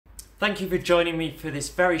Thank you for joining me for this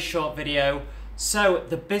very short video. So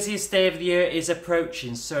the busiest day of the year is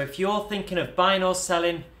approaching, so if you're thinking of buying or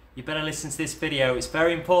selling, you better listen to this video. It's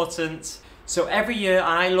very important. So every year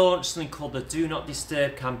I launch something called the Do Not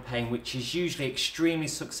Disturb campaign, which is usually extremely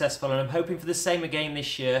successful, and I'm hoping for the same again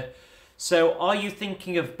this year. So are you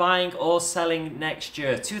thinking of buying or selling next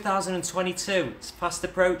year? 2022, it's fast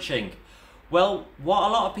approaching. Well, what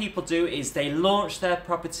a lot of people do is they launch their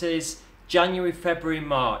properties January, February,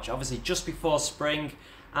 March, obviously just before spring,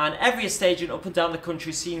 and every estate agent up and down the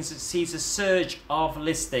country sees a surge of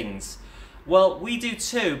listings. Well, we do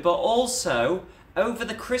too, but also over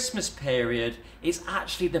the Christmas period is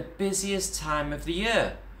actually the busiest time of the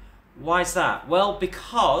year. Why is that? Well,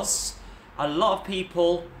 because a lot of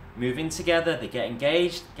people move in together, they get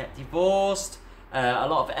engaged, get divorced, a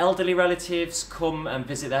lot of elderly relatives come and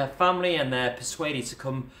visit their family and they're persuaded to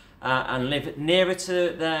come and live nearer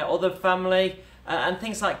to their other family, and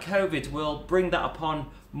things like COVID will bring that upon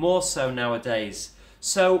more so nowadays.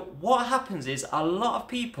 So what happens is a lot of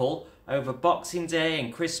people over Boxing Day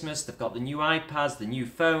and Christmas, they've got the new iPads, the new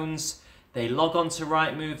phones, they log on to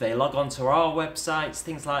Rightmove, they log on to our websites,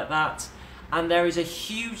 things like that, and there is a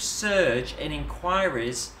huge surge in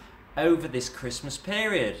inquiries over this Christmas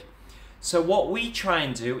period. So what we try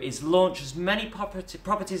and do is launch as many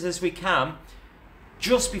properties as we can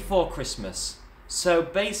just before Christmas. So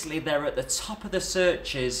basically they're at the top of the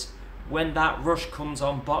searches when that rush comes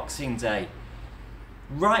on Boxing Day.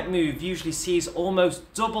 Rightmove usually sees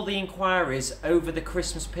almost double the inquiries over the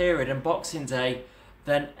Christmas period and Boxing Day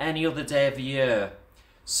than any other day of the year.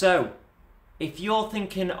 So if you're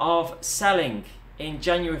thinking of selling in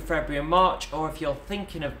January, February and March, or if you're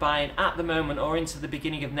thinking of buying at the moment or into the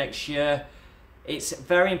beginning of next year, it's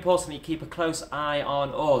very important that you keep a close eye on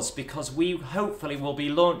us, because we hopefully will be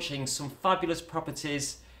launching some fabulous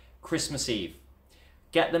properties Christmas Eve.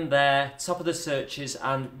 Get them there, top of the searches.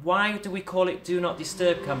 And why do we call it Do Not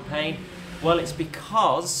Disturb campaign? Well, it's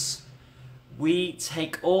because we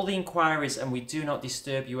take all the inquiries and we do not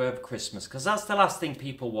disturb you over Christmas, because that's the last thing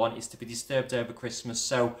people want, is to be disturbed over Christmas.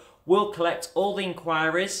 So we'll collect all the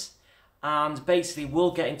inquiries and basically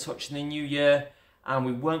we'll get in touch in the new year, and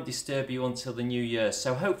we won't disturb you until the new year.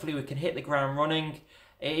 So hopefully we can hit the ground running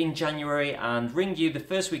in January and ring you the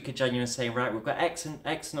first week of January saying, right, we've got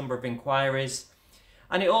X number of inquiries.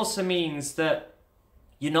 And it also means that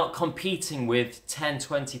you're not competing with 10,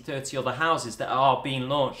 20, 30 other houses that are being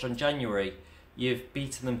launched on January. You've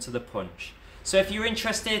beaten them to the punch. So if you're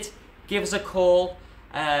interested, give us a call,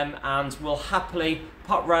 and we'll happily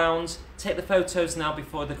pop round, take the photos now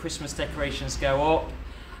before the Christmas decorations go up,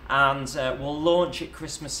 and we'll launch it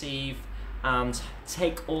Christmas Eve and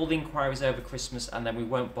take all the inquiries over Christmas, and then we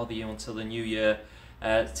won't bother you until the new year,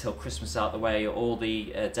 till Christmas is out the way, all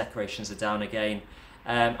the decorations are down again.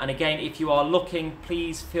 And again, if you are looking,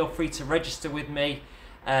 please feel free to register with me,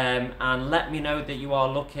 and let me know that you are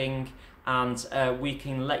looking, and we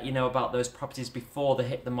can let you know about those properties before they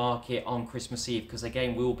hit the market on Christmas Eve, because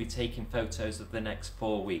again, we will be taking photos of the next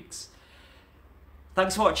 4 weeks.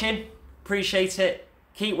 Thanks for watching, appreciate it,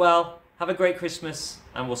 keep well, have a great Christmas,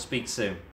 and we'll speak soon.